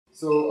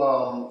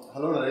Hello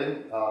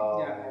Naren.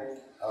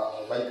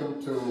 Welcome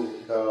to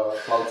the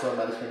Cloud Server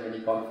Management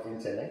Mini-Conf in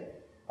Chennai.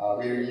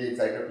 We're really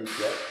excited to be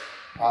here.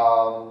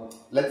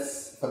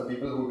 For the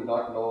people who do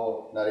not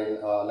know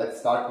Naren, let's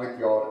start with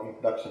your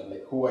introduction.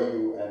 Like, who are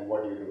you and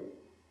what do you do?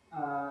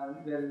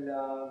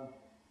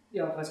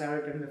 First I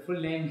will tell my full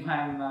name.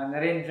 I'm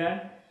Narendran,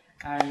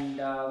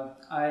 and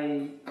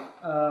I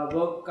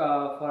work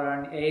for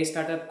an AI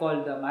startup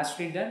called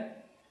Narendran.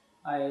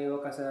 I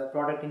work as a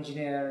product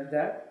engineer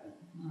there,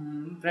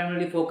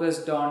 primarily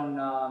focused on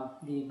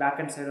the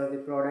backend side of the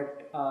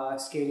product,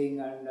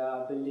 scaling and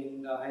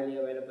building highly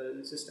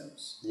available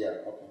systems.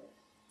 Yeah. Okay.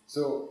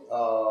 So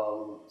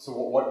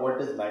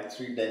what is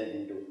Narendran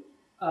into?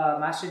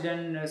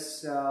 Narendran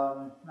is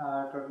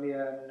totally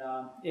an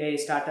AI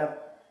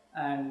startup,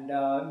 and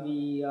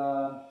we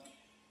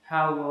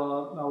have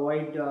a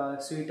wide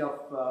suite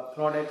of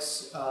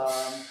products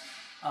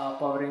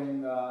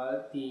powering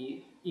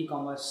the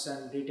e-commerce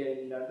and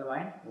retail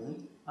domain.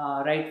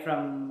 Right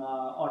from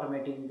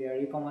automating their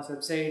e-commerce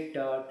website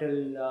till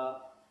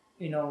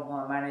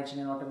managing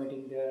and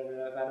automating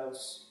their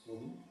warehouse.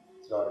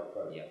 Got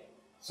it. Yeah.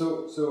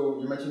 So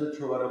you mentioned that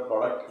you are a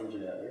product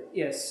engineer, right?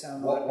 Yes.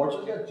 What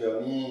was your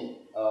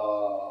journey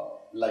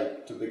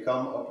like to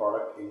become a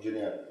product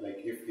engineer?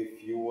 Like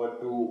if you were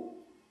to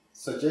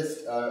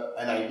suggest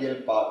an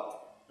ideal path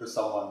to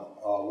someone,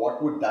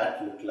 what would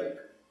that look like?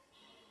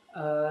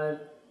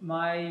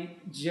 My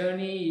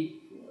journey,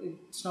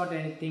 it's not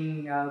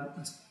anything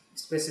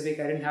specific.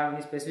 I didn't have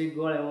any specific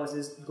goal. I was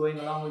just going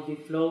along with the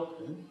flow.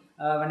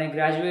 When I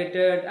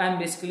graduated, I'm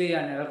basically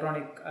an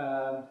electronic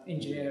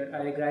engineer.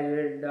 I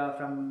graduated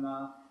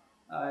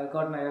I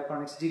got my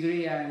electronics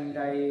degree and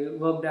I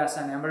worked as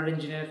an embedded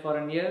engineer for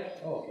a year.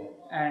 Oh, okay.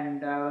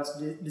 And I was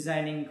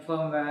designing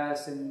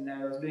firmwares and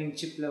I was doing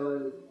chip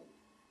level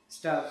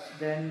stuff.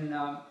 Then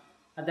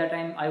at that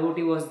time,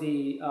 IoT was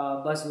the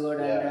buzzword,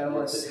 and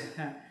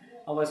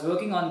I was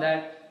working on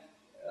that.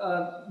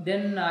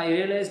 Then I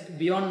realized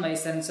beyond my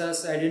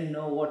sensors, I didn't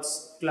know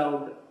what's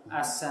cloud.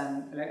 As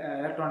an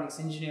electronics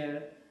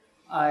engineer,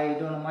 I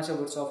don't know much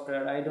about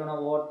software. I don't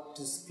know what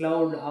is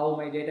cloud, how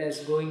my data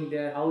is going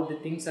there, how the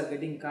things are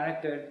getting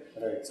connected.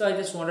 Right. So I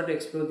just wanted to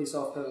explore the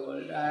software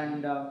world,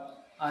 and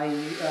I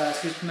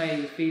switched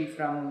my field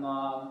from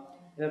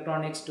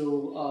electronics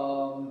to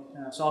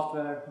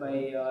software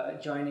by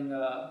joining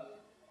a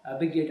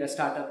big data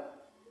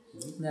startup.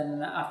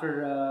 Then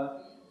after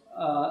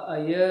a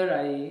year,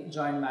 I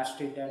joined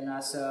Narendran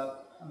as a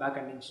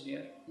backend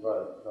engineer. Got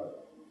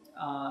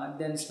it.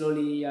 Then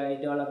slowly I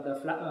developed the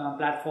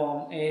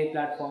platform, AI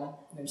platform,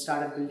 then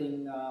started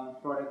building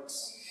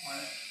products on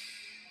it.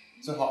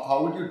 So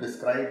how would you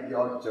describe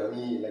your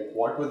journey? Like,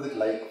 what was it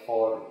like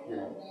for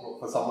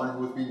someone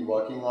who's been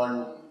working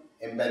on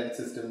embedded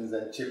systems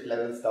and chip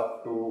level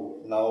stuff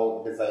to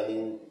now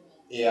designing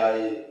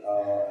AI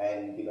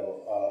and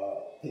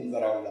things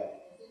around that?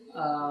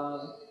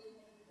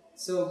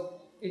 So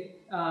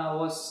it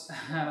was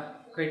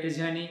quite a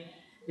journey.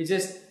 It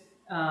just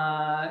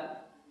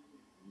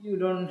you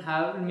don't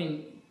have.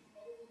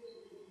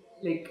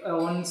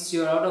 Once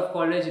you're out of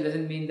college, it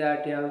doesn't mean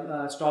that you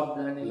have stopped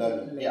learning.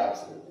 Yeah,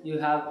 absolutely. You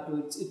have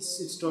to.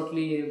 It's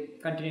totally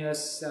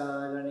continuous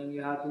learning.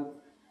 You have to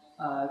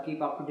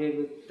keep up to date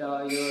with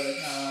your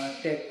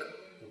tech,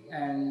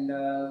 and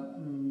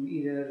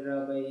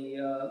either by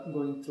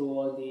going through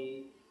all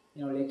the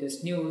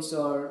latest news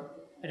or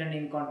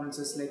attending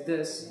conferences like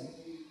this.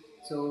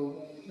 So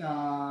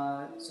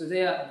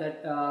that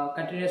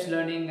continuous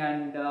learning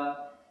and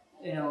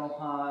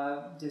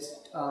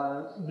just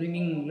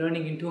bringing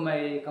learning into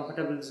my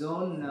comfortable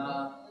zone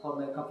or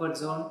my comfort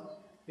zone,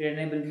 it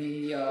enabled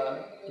me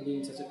to be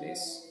in such a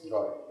place.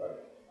 Got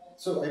it.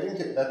 So I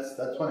think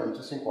that's one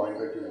interesting point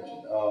that you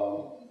mentioned.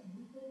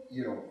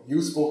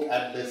 You spoke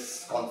at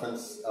this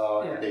conference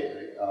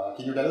today, right?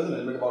 Can you tell us a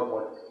little bit about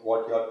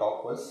what your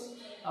talk was?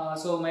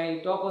 So my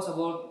talk was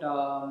about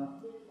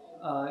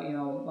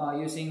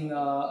using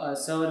a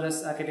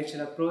serverless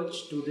architecture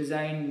approach to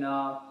design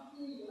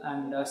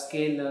and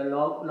scale the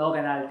log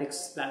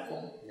analytics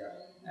platform. Yeah.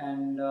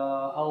 And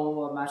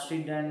how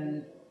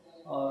Narendran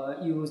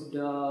used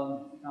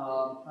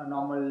a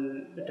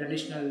normal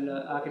traditional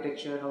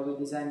architecture, how we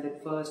designed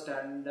it first,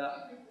 and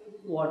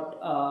what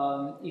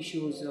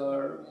issues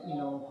or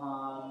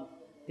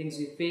things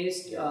we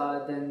faced.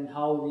 Then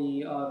how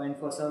we went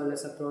for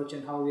serverless approach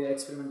and how we are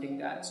experimenting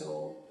that.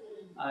 So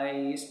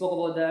I spoke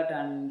about that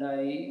and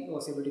I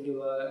was able to give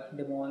a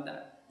demo on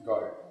that.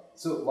 Got it.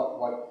 So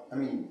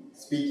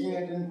speaking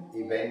at an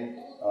event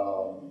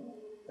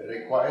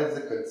requires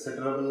a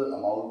considerable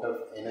amount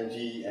of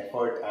energy,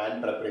 effort,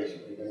 and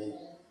preparation.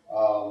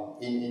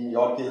 In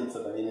your case,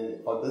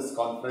 for this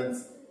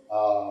conference,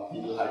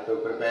 people had to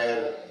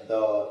prepare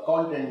the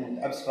content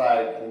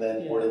abstract and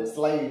then put in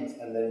slides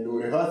and then do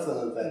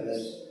rehearsals and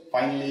then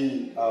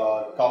finally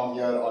come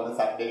here on a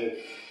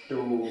Saturday to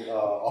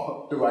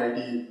IT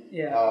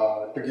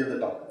to give the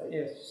talk, right?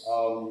 Yes.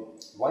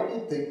 Why do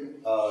you think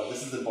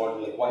this is important?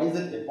 Like, why is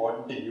it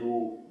important to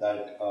you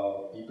that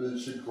people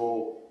should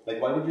go? Like,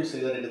 why would you say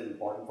that it is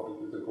important for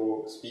people to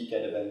go speak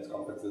at events,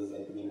 conferences,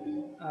 and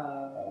community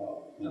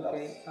meetups?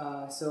 Okay.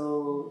 So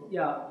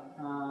yeah,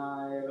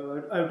 I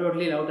would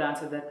totally love to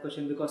answer that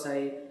question because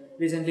I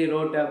recently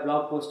wrote a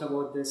blog post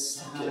about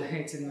this. Okay.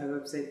 It's in my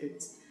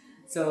website.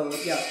 So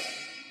yeah.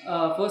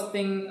 First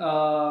thing.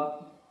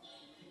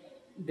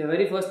 The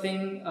very first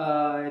thing,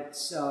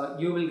 it's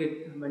you will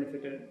get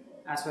benefited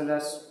as well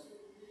as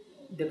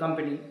the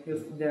company.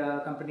 If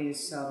the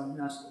companies,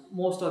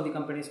 most of the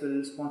companies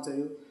will sponsor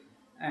you,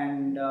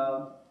 and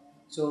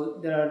so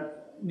there are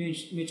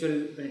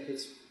mutual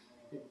benefits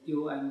with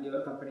you and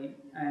your company.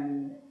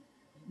 And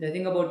the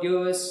thing about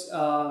you is,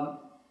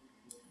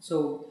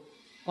 so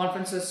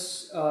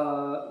conferences.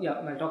 I'll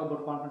talk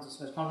about conferences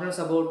first. Conference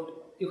about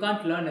you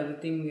can't learn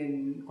everything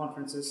in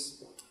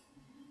conferences.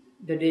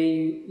 The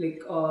day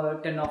like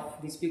 10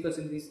 of the speakers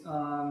in this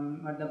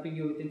are dumping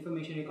you with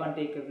information, you can't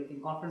take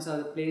everything. Conference are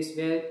the place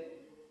where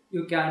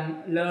you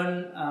can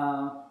learn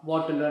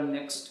what to learn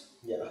next.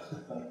 Yeah.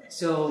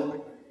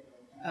 So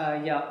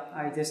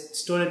I just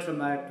stole it from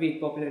a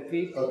popular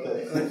tweet.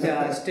 Okay.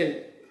 But still,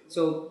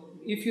 so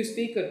if you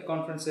speak at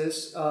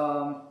conferences,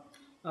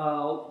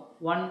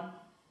 one,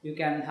 you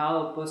can have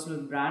a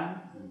personal brand.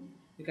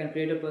 You can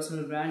create a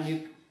personal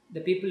brand. The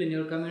people in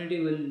your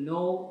community will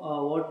know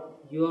what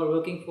you are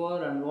working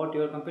for and what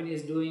your company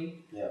is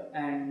doing. Yeah.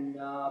 And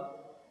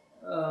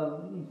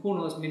who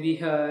knows, maybe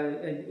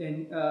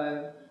in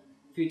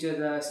future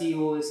the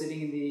CEO is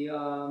sitting in the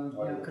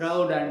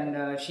crowd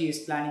and she is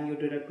planning you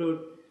to recruit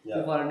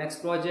you for a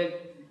next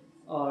project,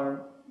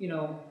 or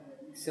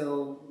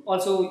so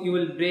also you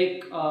will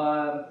break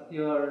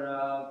your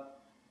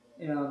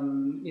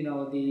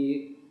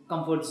the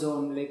comfort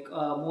zone. Like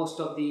most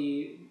of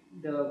the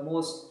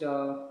most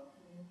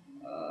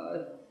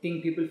thing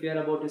people fear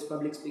about is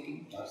public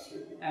speaking.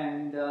 Absolutely.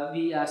 And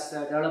we as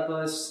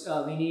developers,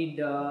 we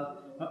need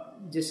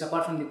just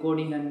apart from the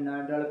coding and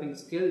developing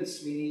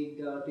skills, we need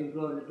to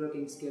improve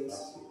networking skills.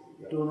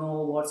 Absolutely. To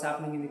know what's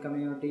happening in the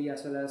community,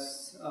 as well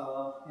as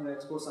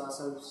expose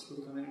ourselves to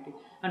the community.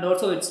 And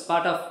also it's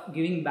part of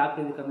giving back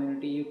to the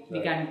community.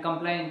 We can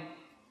complain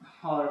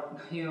or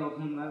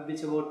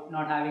bitch about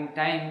not having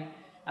time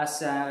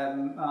as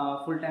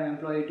a full-time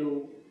employee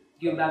to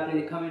give back to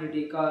the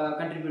community,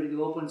 contribute to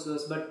the open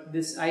source. But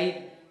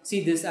I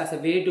see this as a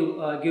way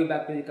to give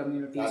back to the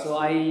community.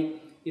 Absolutely. So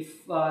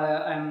if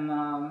I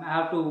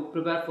have to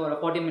prepare for a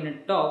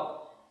 40-minute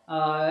talk,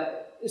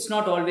 it's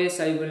not always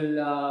I will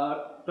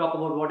talk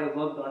about what I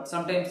worked on.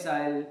 Sometimes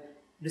I'll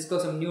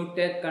discuss some new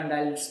tech and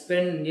I'll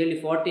spend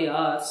nearly 40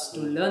 hours to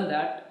learn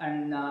that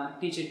and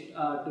teach it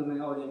to my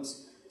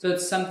audience. So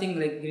it's something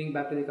like giving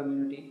back to the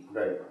community.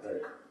 Right.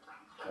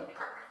 Yeah.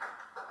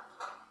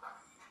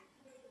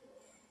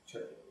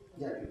 Sure.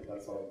 Yeah,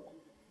 that's all.